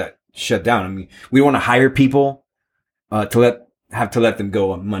afraid of that shut down. I mean, we want to hire people to let them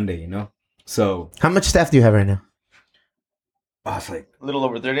go on Monday, So how much staff do you have right now? It's like A little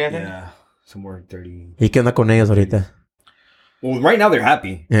over 30, I think. yeah, somewhere 30. ¿Y qué onda con ellos ahorita? Well, right now they're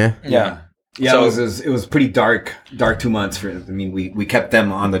happy. Yeah. Yeah, So, it was pretty dark 2 months. We kept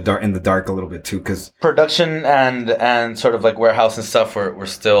them in the dark a little bit too, because production and sort of like warehouse and stuff were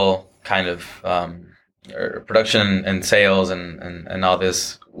still kind of production and sales and all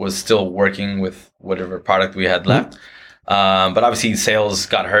this was still working with whatever product we had left. But obviously sales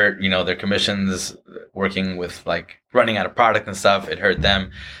got hurt. Their commissions working with like running out of product and stuff. It hurt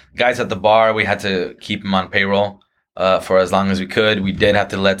them. Guys at the bar, we had to keep them on payroll for as long as we could. We did have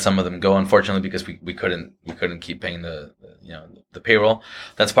to let some of them go, unfortunately, because we couldn't keep paying the payroll.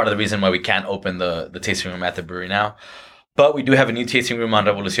 That's part of the reason why we can't open the tasting room at the brewery now. But we do have a new tasting room on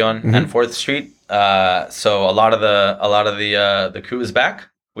Revolucion and 4th Street. So a lot of the crew is back,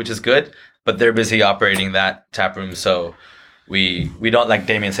 which is good. But they're busy operating that tap room. So we don't, like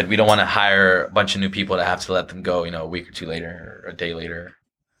Damien said, we don't want to hire a bunch of new people to have to let them go, a week or two later or a day later.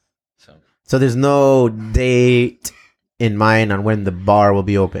 So there's no date in mind on when the bar will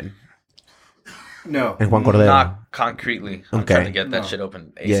be open. no, And Juan Cordero. Not concretely. I'm Okay. trying to get that shit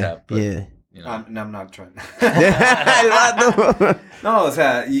open ASAP. Yeah. But, I'm not trying. Yeah. No, it's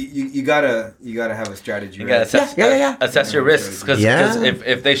you gotta have a strategy. You right? gotta assess your risks because Yeah.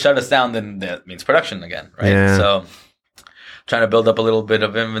 if they shut us down, then that means production again, right? Yeah. So trying to build up a little bit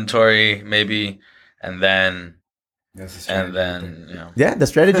of inventory, maybe, and then That's the strategy. and then Yeah, the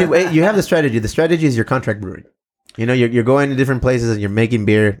strategy. Wait, you have the strategy. The strategy is your contract brewing. You're going to different places and you're making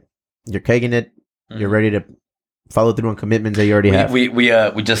beer. You're kegging it. You're ready to follow through on commitments that you already have.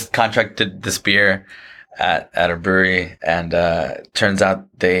 We just contracted this beer at a brewery, and turns out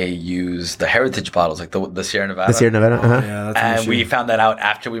they use the heritage bottles, like the Sierra Nevada. The Sierra Nevada. Oh, Uh-huh. yeah, that's an And issue. we found that out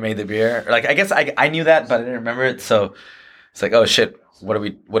after we made the beer. Like, I guess I knew that, but I didn't remember it. So it's like, oh shit, what are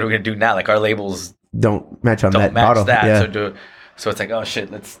we gonna do now? Like, our labels Don't match on don't that match bottle. that. Yeah. So it's like, oh shit,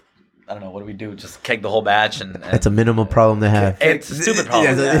 I don't know, what do we do? Just keg the whole batch and That's a minimal problem to have. it's a stupid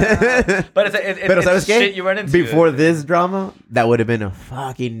problem. Yeah. But it's Pero ¿sabes qué? shit you run into. Before this drama, that would have been a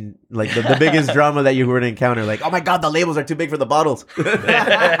fucking, like, the biggest drama that you were to encounter. Like, oh my God, the labels are too big for the bottles.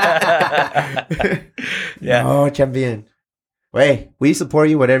 Yeah. Oh, champion. Wait, we support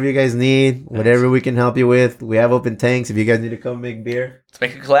you, whatever you guys need, whatever we can help you with. We have open tanks if you guys need to come make beer. Let's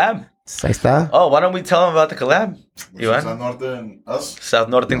make a collab. Ahí está. Oh, why don't we tell them about the collab? Ivan? South Norte and us. South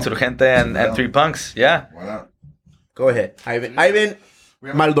Norte Insurgente and Three Punks. Yeah. Why not? Go ahead. Ivan We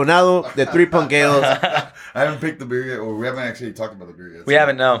haven't- Maldonado, the Three Punkeos. I haven't picked the beer yet, or we haven't actually talked about the beer yet. We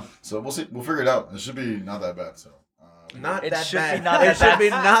haven't, no. So we'll see. We'll figure it out. It should be not that bad. So Not It that should bad. be not It that should bad. be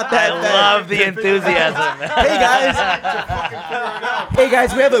not that I bad. love the enthusiasm. Hey guys. Hey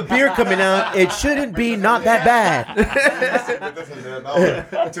guys, we have a beer coming out. It shouldn't be not that bad.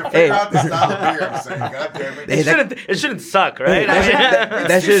 To figure out the style of beer, I'm saying, God damn it. It shouldn't suck, right?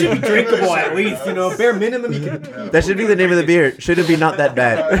 That should drinkable at least, you know, bare minimum. You can. that should be the name of the beer. Shouldn't be not that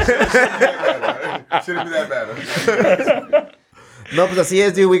bad. Shouldn't be that bad. No, pues así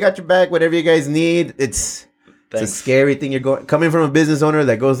es, dude. We got your back. Whatever you guys need. It's a scary thing. You're coming from a business owner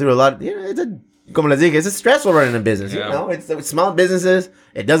that goes through a lot. You know, como les dije, it's a stressful running a business. Yeah. You know, it's small businesses.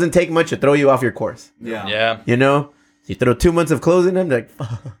 It doesn't take much to throw you off your course. Yeah. Yeah. You know, you throw 2 months of closing them, like,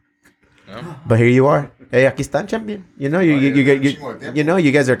 fuck. But here you are. Hey, aquí están, champion. You know,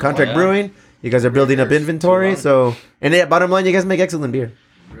 you guys are contract brewing. You guys are building up inventory. So, and yeah, bottom line, you guys make excellent beer.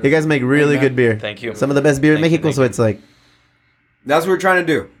 You guys make really good beer. Thank you. Some of the best beer in Mexico. So it's like, That's what we're trying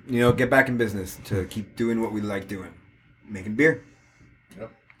to do. You know, get back in business to keep doing what we like doing, making beer.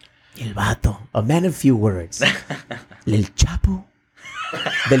 El vato, a man of few words. El Chapo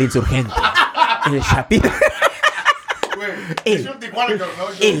del Insurgente. El Chapito. El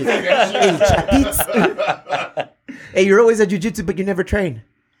Chapitz. Hey, you're always at jiu-jitsu, but you never train.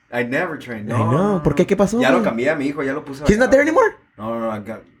 I never trained. No, I know. ¿Por qué? ¿Qué pasó? Ya lo güey? cambié a mi hijo, ya lo puse. He's not there anymore? No,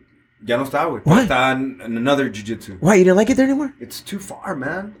 ya no está, güey. Why? Está in another jiu-jitsu. Why? You didn't like it there anymore? It's too far,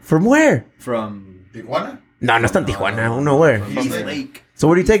 man. From where? From Tijuana? No está en Tijuana. Nowhere. East Lake. So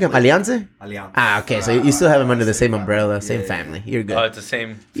where do you take him? Alianza? Alianza. Ah, okay. So you still have him under the same umbrella, same family. You're good. Oh, it's the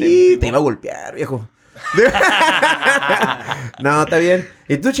same. Y te iba a golpear, viejo. No, está bien.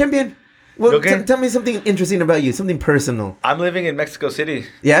 ¿Y tú, champion? Well, Okay. tell me something interesting about you, something personal. I'm living in Mexico City.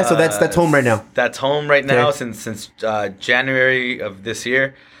 Yeah, so that's home right now. That's home right now Okay. since January of this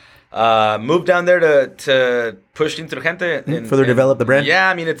year. Moved down there to push Insurgente and Further develop the brand? Yeah,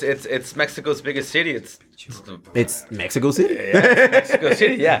 I mean it's Mexico's biggest city. It's Mexico City. yeah, Mexico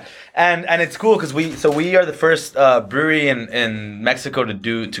City, yeah, and it's cool because we are the first brewery in Mexico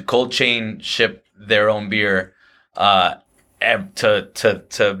to cold chain ship their own beer.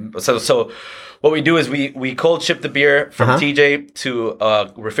 So what we do is we cold ship the beer from TJ to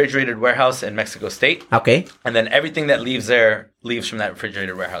a refrigerated warehouse in Mexico State. Okay. And then everything that leaves from that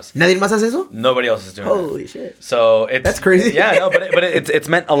refrigerated warehouse. ¿Nadie más hace eso? Nobody else is doing that. Holy shit. So That's crazy. Yeah, no, but it's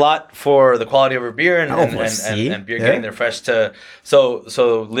meant a lot for the quality of our beer and see? beer Yeah. getting there fresh to. So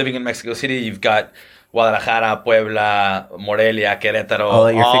living in Mexico City, you've got Guadalajara, Puebla, Morelia, Querétaro. All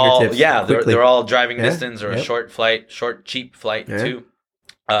at your fingertips, Yeah, quickly. they're all driving Yeah, distance or yep. a short, cheap flight too.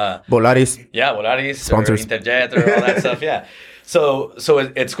 Volaris. Yeah, Volaris Sponsors. or Interjet or all that stuff. Yeah, so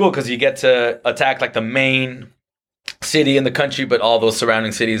it's cool because you get to attack like the main city in the country, but all those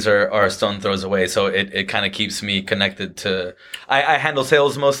surrounding cities are a stone throws away. So it kind of keeps me connected to. I handle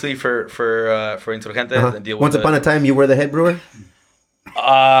sales mostly for Insurgente. And deal with Once upon a time, you were the head brewer?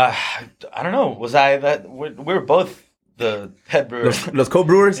 I don't know. Was I that? We were both the head brewers. Los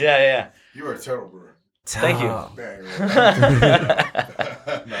co-brewers? Yeah. You were a terrible brewer. Thank you. Oh. Yeah, you were.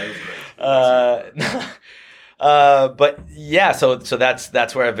 No, it was great. But yeah, so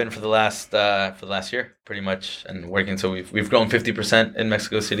that's where I've been for the last year, pretty much, and working. So we've grown 50% in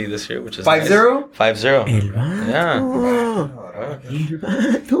Mexico City this year, which is 5-0? nice. 5-0. Yeah, El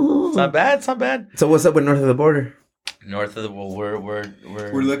vato. it's not bad. It's not bad. So what's up with north of the border? North of the we're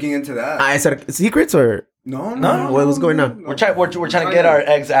We're looking into that. Is that secrets or? No. What was going on? we're trying to get our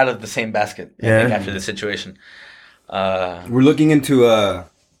eggs out of the same basket. I think after the situation. We're looking into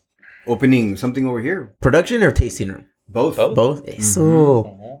opening something over here. Production or tasting room? Both. Both? Eso.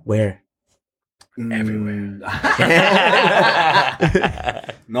 Where? Everywhere.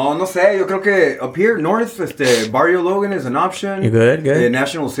 No sé. Yo creo que up here north, Barrio Logan is an option. You good?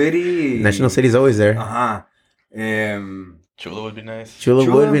 National City. National City's always there. Chula would be nice. Chula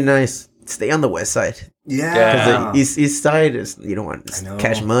would be nice. Stay on the west side. Yeah. Because the east side is, you don't want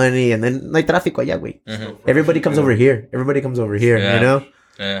cash money, and then no hay tráfico allá, güey. Mm-hmm. Everybody comes over here. Yeah. You know?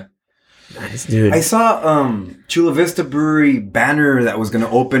 Yeah. Nice, dude. I saw Chula Vista Brewery banner that was going to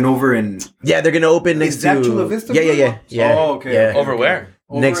open over in... Yeah, they're going to open next Is that to... Chula Vista Yeah. Oh, okay. Yeah. Over where?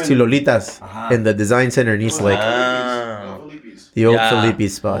 Next to Lolitas in the design center in East Lake. The old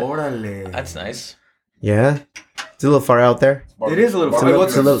Felipe's spot. Órale. That's nice. Yeah. It's a little far out there. It is a little far.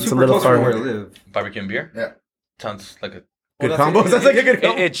 It's a little close far. from where I live. Barbecue and beer? Yeah. Sounds like a Good combo. Sounds like a good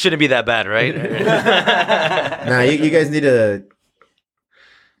combo. It shouldn't be that bad, right? Nah, you guys need to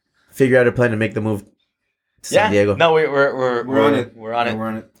figure out a plan to make the move to San Diego. No, we're on it. We're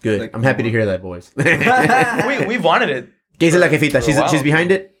on it. Good. Like, I'm happy to hear that, boys. We've wanted it. ¿Qué dice la jefita? For a while. She's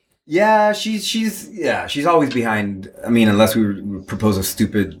behind it? Yeah, she's always behind. I mean, unless we propose a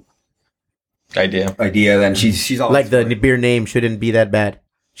stupid idea. Then she's always like the beer name shouldn't be that bad.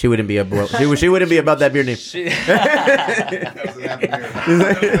 She wouldn't be she wouldn't be about that beer name.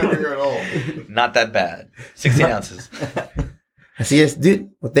 Not that bad. 16 ounces. Así es, dude.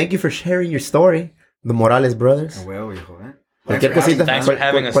 Well, thank you for sharing your story. The Morales brothers. Cualquier cosita, Thanks for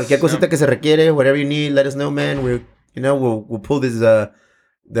having us. Cualquier cosita que se requiere, whatever you need, let us know, man. We'll pull this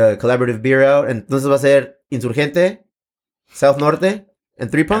the collaborative beer out. Entonces va a ser Insurgente, South Norte,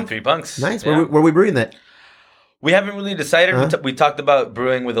 and Three Punks. And Three Punks. Nice. Yeah. Where are we brewing that? We haven't really decided. Uh-huh. We talked about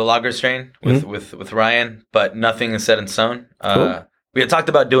brewing with a lager strain with Ryan, but nothing is set in stone. Cool. We had talked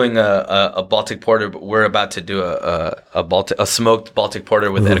about doing a Baltic porter, but we're about to do a smoked Baltic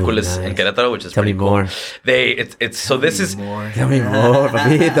porter with Hercules and Querétaro, which is pretty cool. More. So this is Tell me more,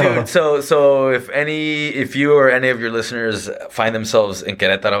 papito. Dude, so if you or any of your listeners find themselves in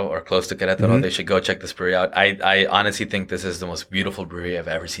Querétaro or close to Querétaro, they should go check this brewery out. I honestly think this is the most beautiful brewery I've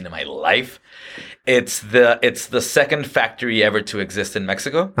ever seen in my life. It's the second factory ever to exist in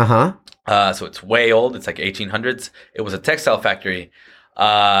Mexico. So it's way old. It's like 1800s. It was a textile factory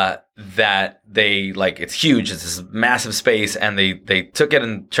that they it's huge. It's this massive space, and they took it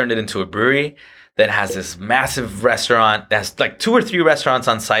and turned it into a brewery that has this massive restaurant. That has like 2 or 3 restaurants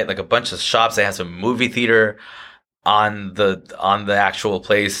on site, like a bunch of shops. They have a movie theater on the actual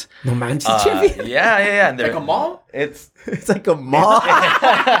place. No manches, yeah. And like a mall. It's like a mall.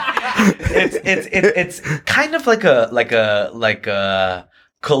 it's kind of like a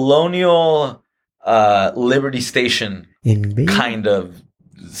colonial Liberty Station kind of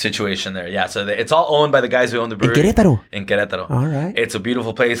situation there. Yeah, so it's all owned by the guys who own the brewery. In Querétaro. All right. It's a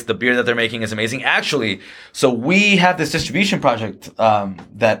beautiful place. The beer that they're making is amazing. Actually, so we have this distribution project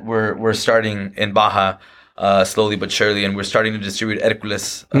that we're starting in Baja slowly but surely, and we're starting to distribute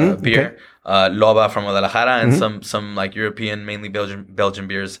Hercules beer, Loba from Guadalajara, and some like European, mainly Belgian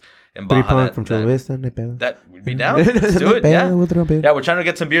beers in Baja. 3 Punks from Chula Vista, no pedo. That would be down. Let's do it. Yeah, we're trying to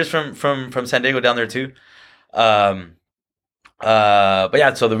get some beers from San Diego down there too. But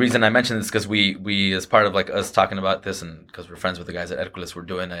yeah, so the reason I mentioned this is because we as part of like us talking about this, and because we're friends with the guys at Hercules, we're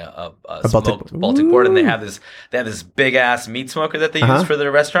doing a smoked Baltic porter, and they have this big ass meat smoker that they use for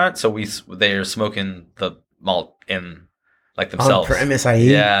their restaurant. So they're smoking the malt in like themselves. On premise ahí.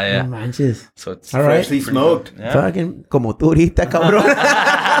 Yeah. No manches. So it's freshly smoked. Yeah. Fucking como tú ahorita, cabrón.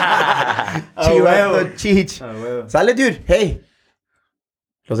 Chivando chich. Sale, dude. Hey.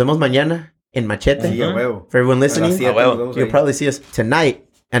 Nos vemos mañana en Machete. Sí, a huevo. For everyone listening, you'll probably see us tonight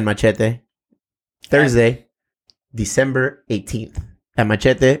at Machete. Thursday, December 18th. At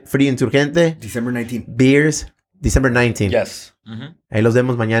Machete, Free Insurgente. December 19th. Beers, December 19th. Yes. Ahí los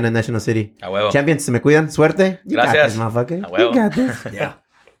vemos mañana en National City. A huevo. Champions, se me cuidan. Suerte. Gracias. You got this, motherfucker. A huevo. You got this. Yeah.